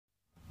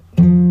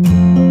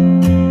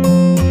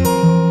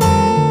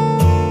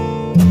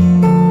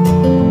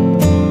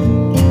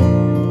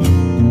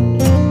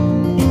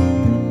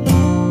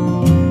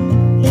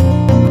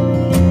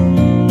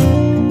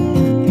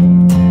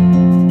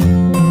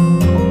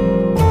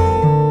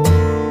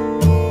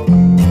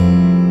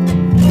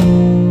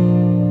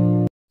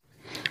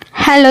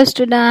Hello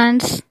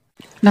students.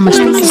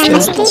 Namaste,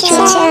 Namaste,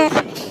 teacher.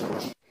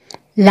 teacher.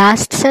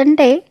 Last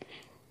Sunday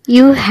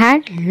you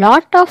had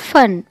lot of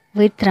fun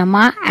with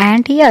Rama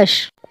and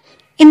Yash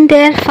in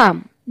their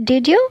farm.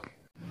 Did you?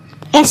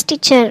 Yes,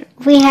 teacher.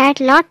 We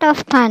had lot of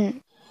fun.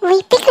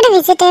 We picked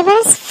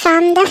vegetables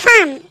from the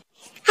farm.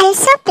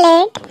 Also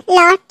played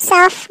lots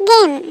of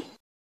games.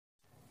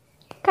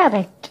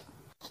 Correct.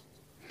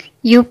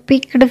 You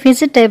picked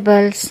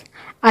vegetables,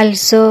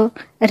 also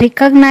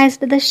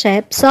recognized the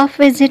shapes of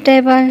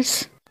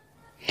vegetables,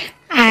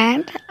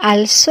 and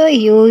also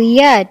you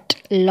ate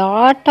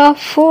lot of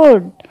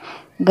food.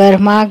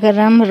 Garma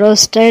garam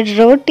roasted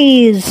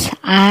rotis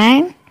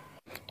and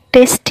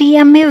tasty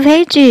yummy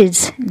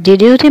veggies.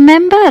 Did you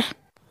remember?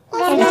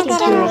 Yes,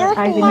 teacher.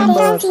 I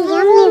remember.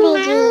 Yummy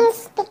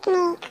veggies.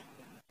 Picnic.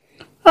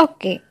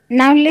 Okay,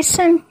 now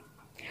listen.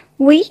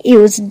 We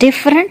use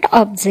different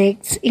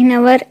objects in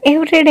our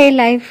everyday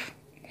life.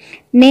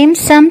 Name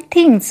some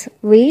things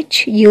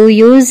which you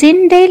use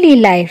in daily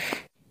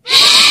life.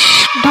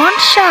 Shh! Don't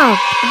shout.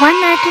 One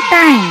at a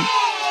time.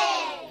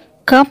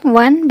 Come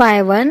one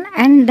by one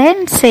and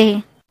then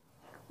say.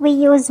 We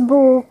use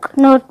book,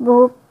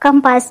 notebook,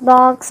 compass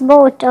box,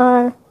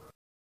 bottle,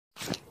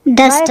 Very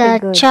duster,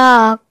 good.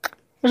 chalk,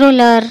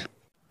 ruler.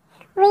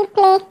 We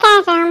play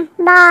carom,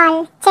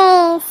 ball,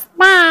 chess,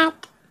 bat.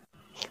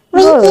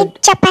 We Good.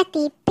 eat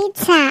chapati,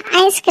 pizza,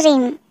 ice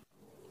cream.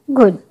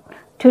 Good.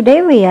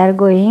 Today we are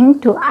going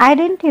to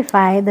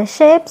identify the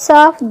shapes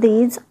of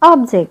these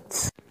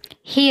objects.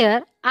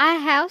 Here I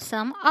have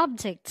some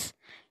objects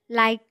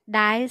like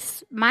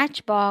dice,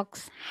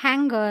 matchbox,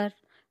 hanger,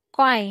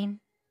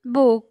 coin,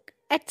 book,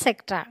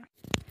 etc.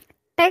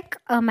 Take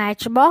a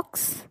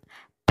matchbox,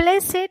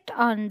 place it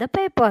on the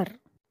paper.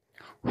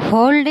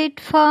 Hold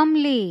it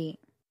firmly.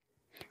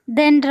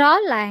 Then draw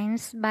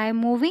lines by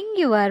moving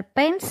your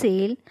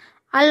pencil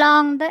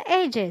along the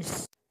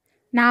edges.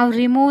 Now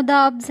remove the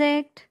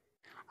object.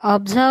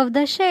 Observe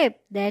the shape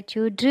that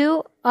you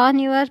drew on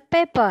your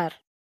paper.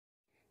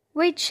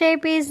 Which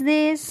shape is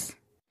this?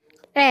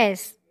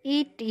 Yes,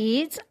 it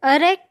is a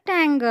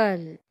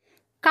rectangle.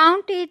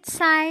 Count each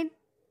side.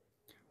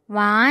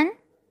 1,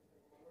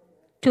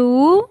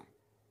 2,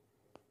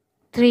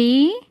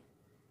 3,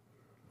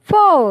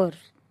 4.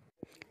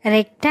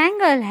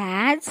 Rectangle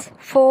has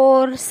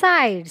 4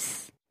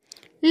 sides.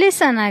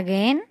 Listen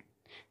again.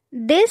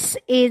 This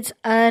is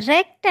a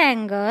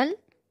rectangle.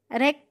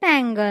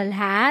 Rectangle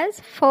has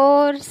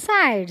 4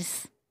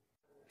 sides.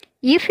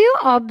 If you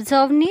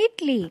observe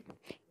neatly,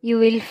 you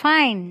will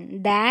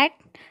find that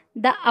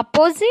the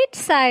opposite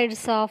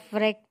sides of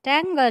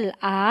rectangle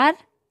are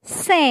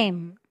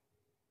same.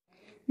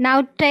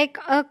 Now take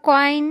a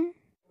coin,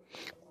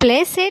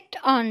 place it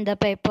on the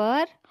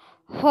paper,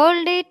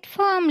 hold it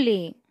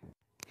firmly.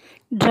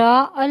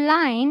 Draw a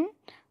line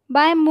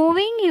by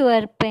moving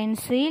your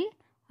pencil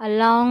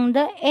along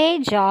the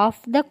edge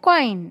of the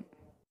coin.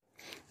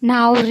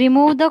 Now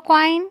remove the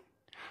coin.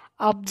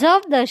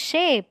 Observe the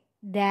shape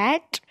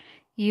that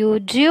you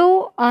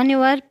drew on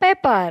your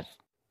paper.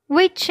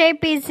 Which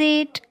shape is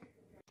it?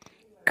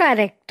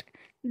 Correct.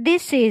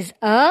 This is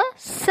a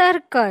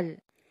circle.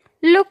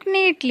 Look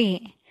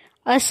neatly.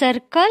 A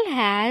circle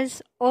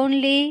has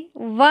only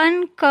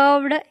one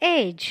curved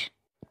edge.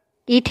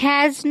 It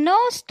has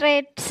no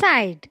straight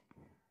side.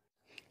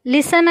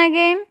 Listen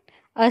again.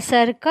 A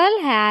circle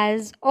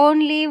has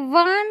only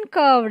one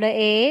curved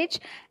edge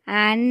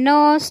and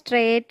no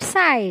straight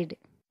side.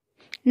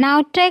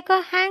 Now take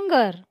a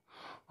hanger.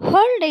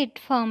 Hold it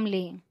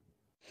firmly.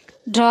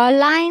 Draw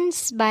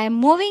lines by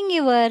moving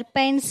your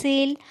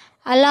pencil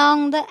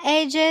along the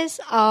edges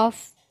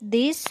of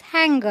this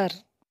hanger.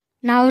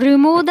 Now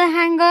remove the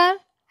hanger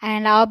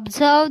and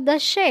observe the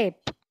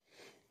shape.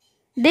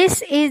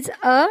 This is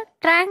a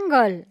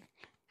triangle,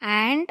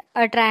 and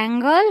a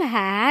triangle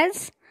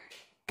has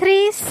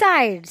 3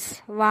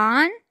 sides.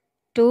 1,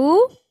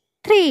 2,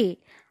 3.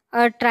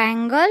 A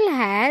triangle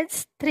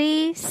has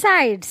 3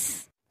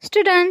 sides.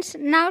 Students,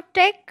 now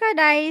take a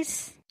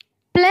dice.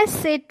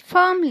 Place it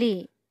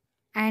firmly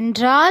and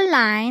draw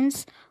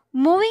lines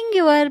moving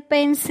your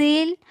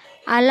pencil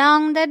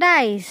along the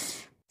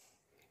dice.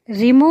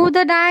 Remove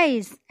the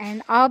dice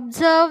and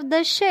observe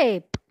the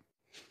shape.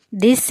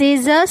 This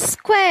is a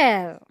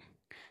square.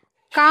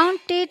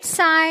 Count its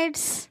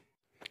sides.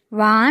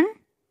 1,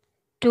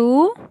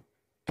 2,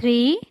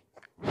 3,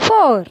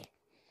 4.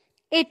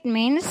 It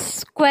means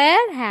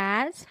square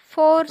has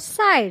 4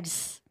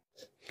 sides.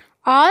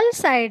 All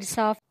sides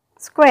of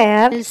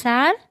squares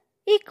are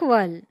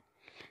equal.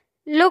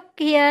 Look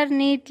here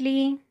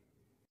neatly.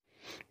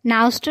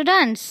 Now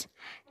students,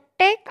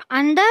 take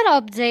other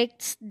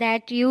objects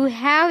that you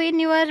have in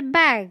your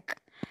bag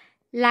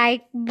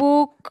like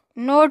book,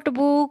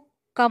 notebook,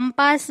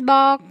 compass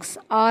box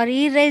or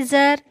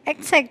eraser,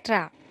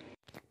 etc.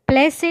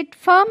 Place it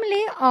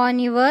firmly on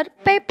your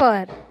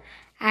paper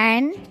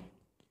and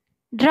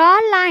draw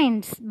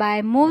lines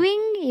by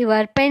moving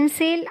your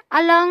pencil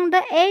along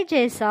the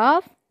edges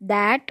of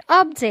that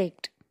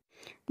object.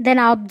 Then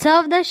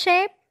observe the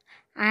shape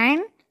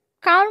and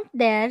Count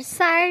their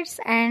sides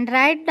and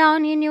write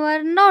down in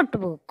your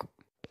notebook.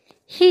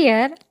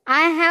 Here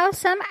I have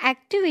some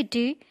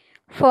activity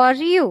for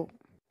you.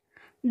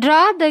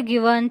 Draw the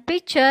given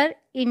picture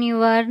in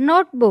your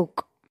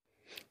notebook.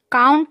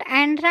 Count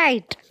and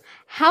write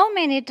how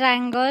many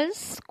triangles,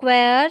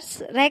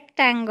 squares,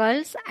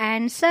 rectangles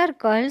and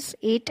circles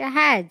it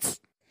has.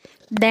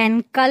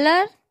 Then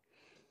color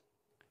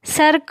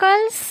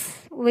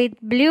circles with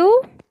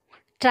blue,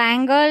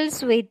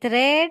 triangles with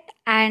red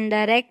and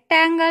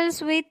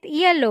rectangles with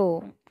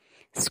yellow,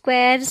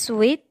 squares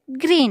with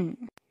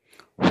green.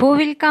 Who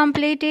will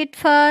complete it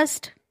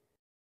first?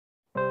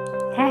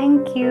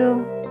 Thank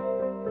you.